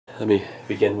Let me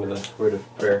begin with a word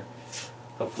of prayer,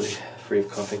 hopefully free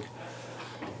of coughing.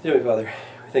 Dear Heavenly Father,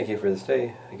 we thank you for this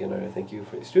day. Again, Lord, I thank you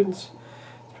for these students.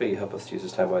 I pray you help us to use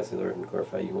this time wisely, Lord, and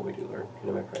glorify you when we do, Lord. In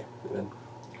your name I pray. Amen.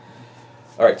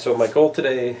 Alright, so my goal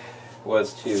today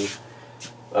was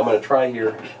I'm going to try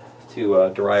here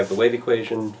to derive the wave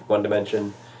equation, one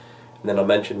dimension, and then I'll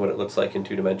mention what it looks like in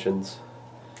two dimensions,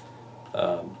 if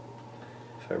I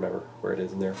remember where it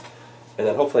is in there. And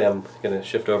then hopefully I'm going to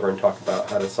shift over and talk about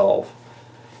how to solve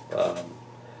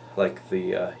like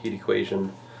the heat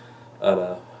equation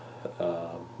on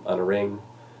a ring,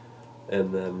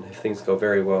 and then if things go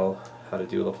very well, how to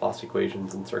do Laplace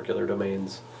equations in circular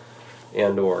domains,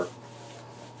 and or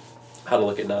how to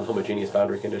look at non-homogeneous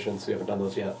boundary conditions. We haven't done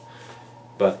those yet,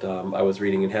 but I was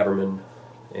reading in Haberman,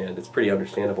 and it's pretty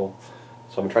understandable,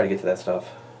 so I'm going to try to get to that stuff.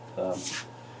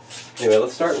 Anyway,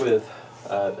 let's start with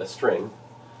a string.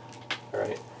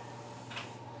 Alright,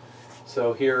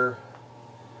 so here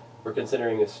we're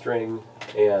considering a string,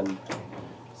 and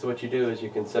so what you do is you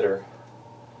consider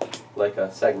like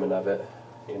a segment of it,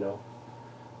 you know,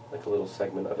 like a little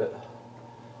segment of it,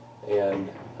 and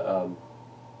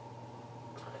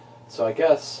so I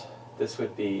guess this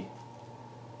would be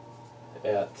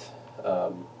at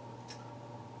oh,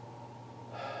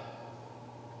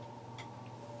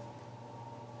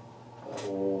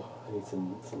 I need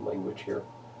some language here.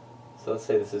 So let's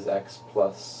say this is x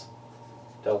plus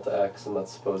delta x, and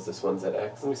let's suppose this one's at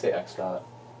x. Let me say x naught.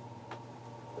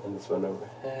 And this one over,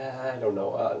 I don't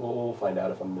know. We'll find out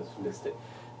if I'm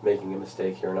making a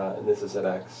mistake here or not. And this is at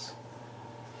x.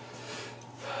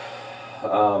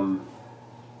 So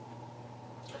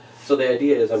the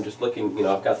idea is I'm just looking, you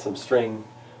know, I've got some string,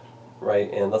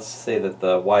 right? And let's say that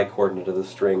the y coordinate of the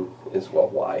string is, well,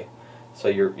 y. So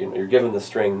you're given the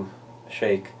string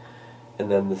shake,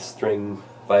 and then the string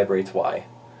vibrates y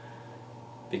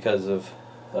because of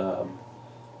I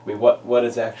mean, what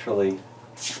is actually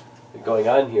going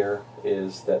on here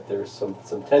is that there's some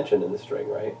tension in the string,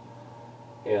 right?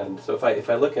 And so if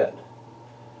I look at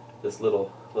this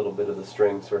little bit of the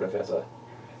string sort of as a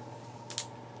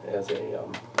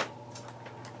little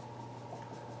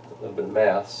bit of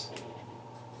mass,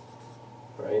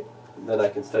 right? And then I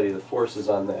can study the forces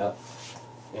on that,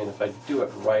 and if I do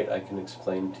it right, I can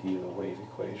explain to you the wave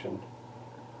equation.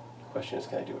 The question is,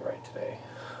 can I do it right today?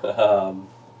 Oh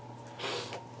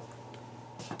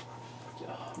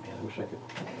man, I wish I could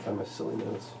find my silly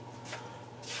notes.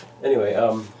 Anyway,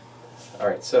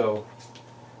 alright, so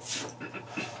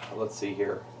let's see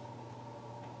here.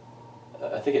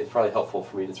 I think it's probably helpful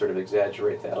for me to sort of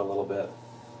exaggerate that a little bit,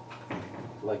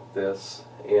 like this.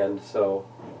 And so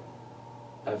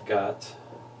I've got,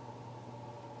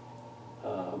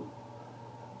 I'm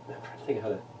trying to think of how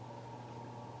to,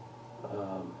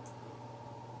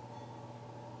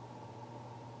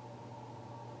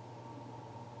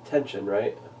 tension,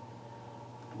 right?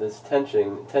 There's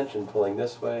tension pulling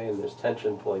this way, and there's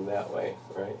tension pulling that way,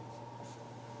 right?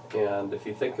 And if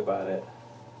you think about it,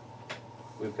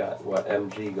 we've got, what,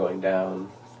 mg going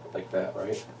down like that,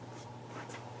 right?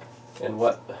 And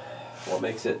what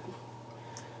makes it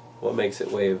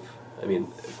wave? I mean,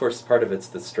 of course, part of it's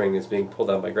the string is being pulled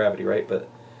down by gravity, right? But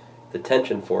the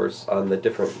tension force on the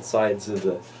different sides of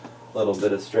the little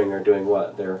bit of string are doing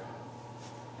what? They're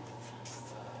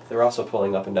also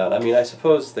pulling up and down. I mean, I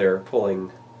suppose they're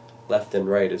pulling left and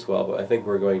right as well, but I think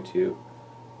we're going to,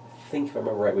 if I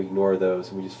remember right, we ignore those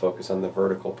and we just focus on the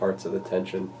vertical parts of the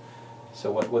tension. So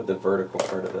what would the vertical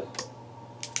part of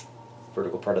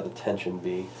the tension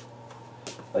be?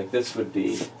 Like this would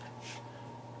be,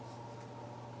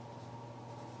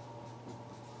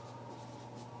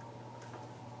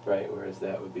 right, whereas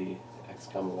that would be x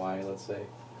comma y, let's say.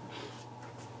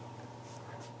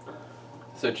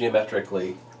 So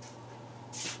geometrically,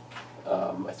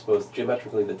 I suppose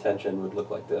geometrically the tension would look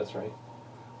like this, right?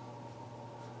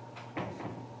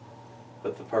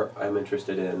 But the part I'm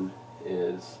interested in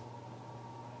is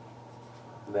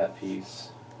that piece,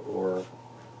 or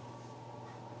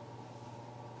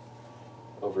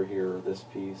over here, this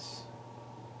piece.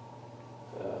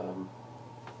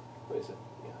 What is it?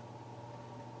 Yeah.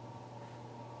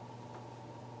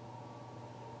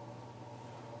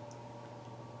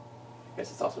 I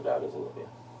guess it's also down, isn't it? Yeah.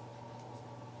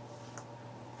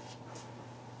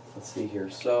 Let's see here.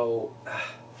 So,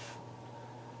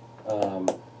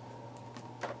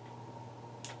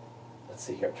 let's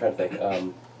see here. I'm trying to think.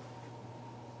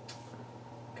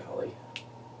 Golly.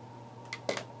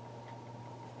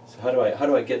 So how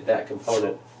do I get that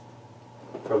component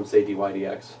from, say, dy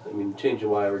dx? I mean, changing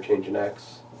y over changing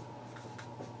x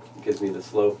gives me the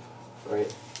slope,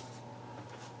 right?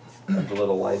 Of the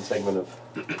little line segment of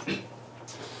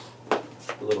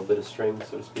little bit of string,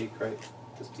 so to speak, right?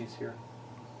 This piece here.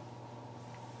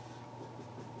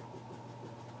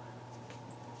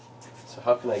 So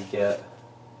how can I get,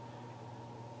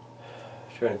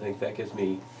 I'm trying to think, that gives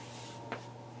me,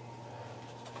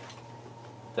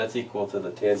 that's equal to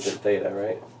the tangent theta,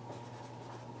 right?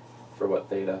 For what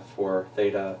theta? For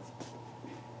theta,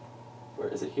 where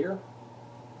is it here?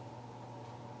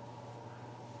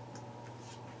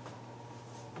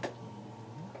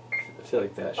 I feel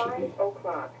like that should be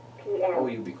 5:00 p.m. Oh,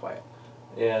 you be quiet.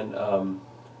 And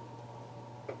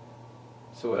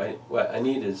so what I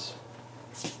need is,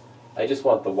 I just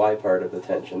want the y part of the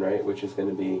tension, right? Which is going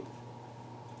to be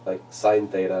like sine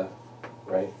theta,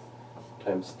 right?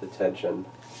 Times the tension.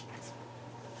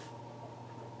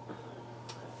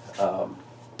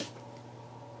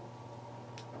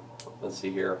 Let's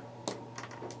see here.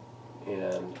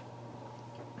 And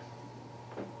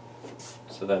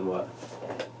so then what?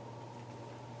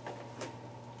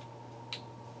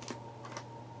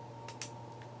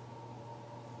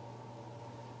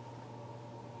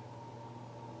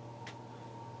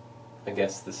 I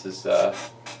guess this is oh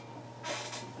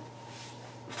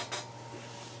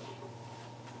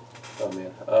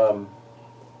man.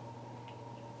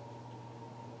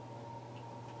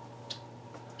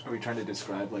 Are we trying to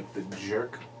describe like the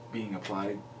jerk being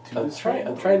applied to I'm the string?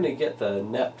 I'm trying to get the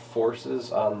net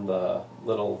forces on the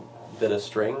little bit of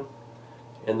string,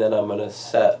 and then I'm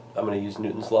gonna use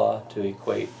Newton's law to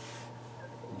equate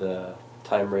the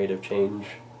time rate of change.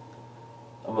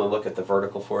 I'm gonna look at the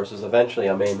vertical forces. Eventually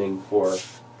I'm aiming for,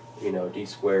 d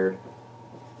squared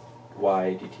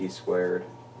y dt squared.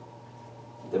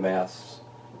 The mass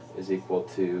is equal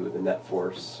to the net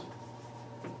force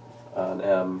on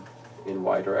m in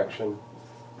y direction.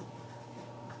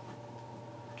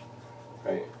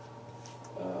 Right.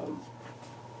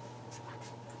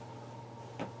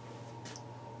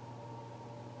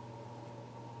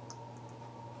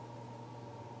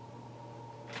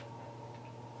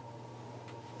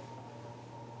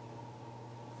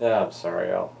 Yeah, I'm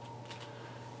sorry, I'll